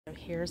So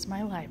here's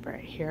my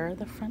library. Here are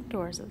the front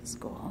doors of the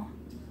school.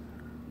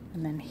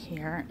 And then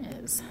here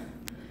is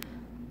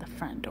the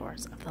front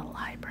doors of the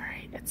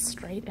library. It's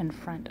straight in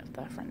front of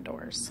the front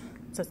doors.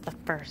 So it's the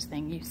first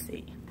thing you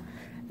see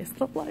is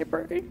the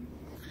library.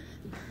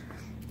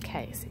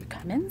 Okay, so you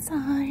come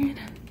inside.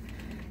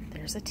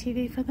 There's a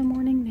TV for the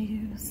morning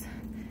news.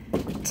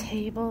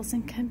 Tables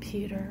and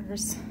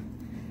computers.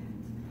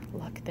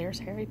 Look, there's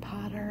Harry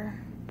Potter.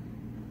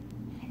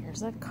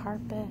 Here's a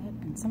carpet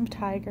and some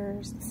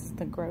tigers. This is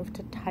the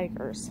Groveton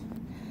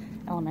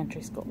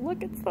Elementary School.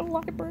 Look, it's the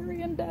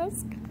librarian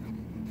desk.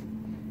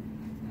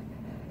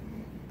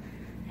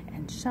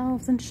 And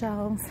shelves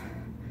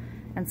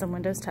and some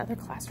windows to other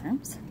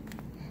classrooms.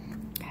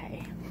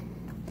 Okay.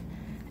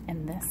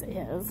 And this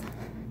is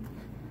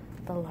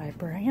the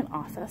librarian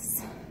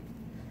office,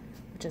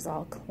 which is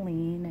all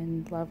clean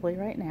and lovely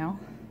right now.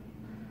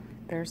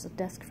 There's a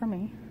desk for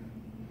me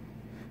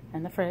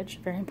and the fridge,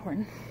 very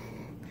important.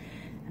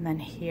 And then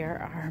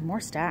here are more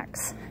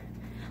stacks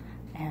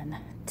and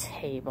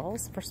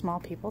tables for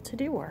small people to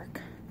do work,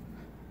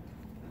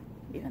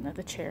 even though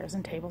the chairs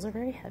and tables are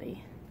very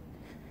heavy.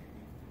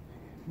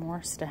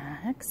 More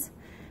stacks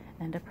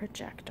and a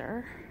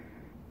projector.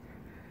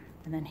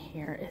 And then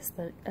here is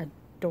the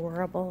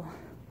adorable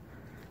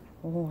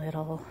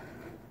little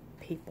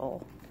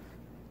people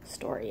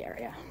story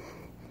area.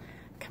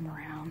 Come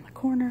around the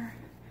corner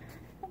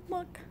and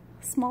look,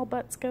 small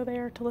butts go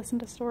there to listen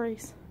to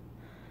stories.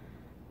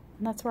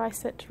 And that's where I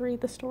sit to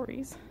read the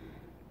stories.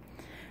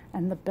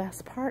 And the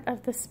best part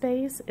of the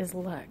space is,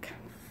 look,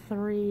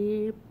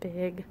 3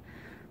 big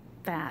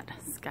fat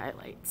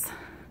skylights.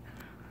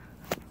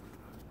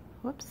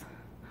 Whoops.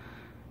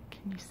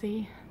 Can you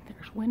see?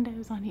 There's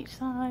windows on each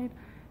side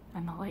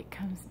and the light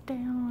comes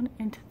down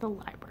into the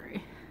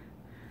library.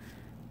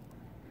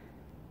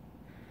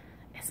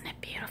 Isn't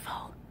it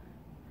beautiful?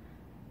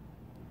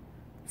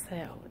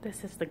 So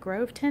this is the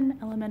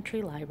Groveton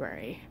Elementary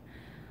Library,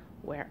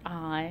 where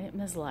I,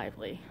 Ms.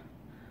 Lively,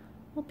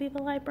 will be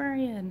the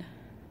librarian.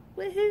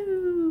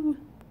 Woohoo!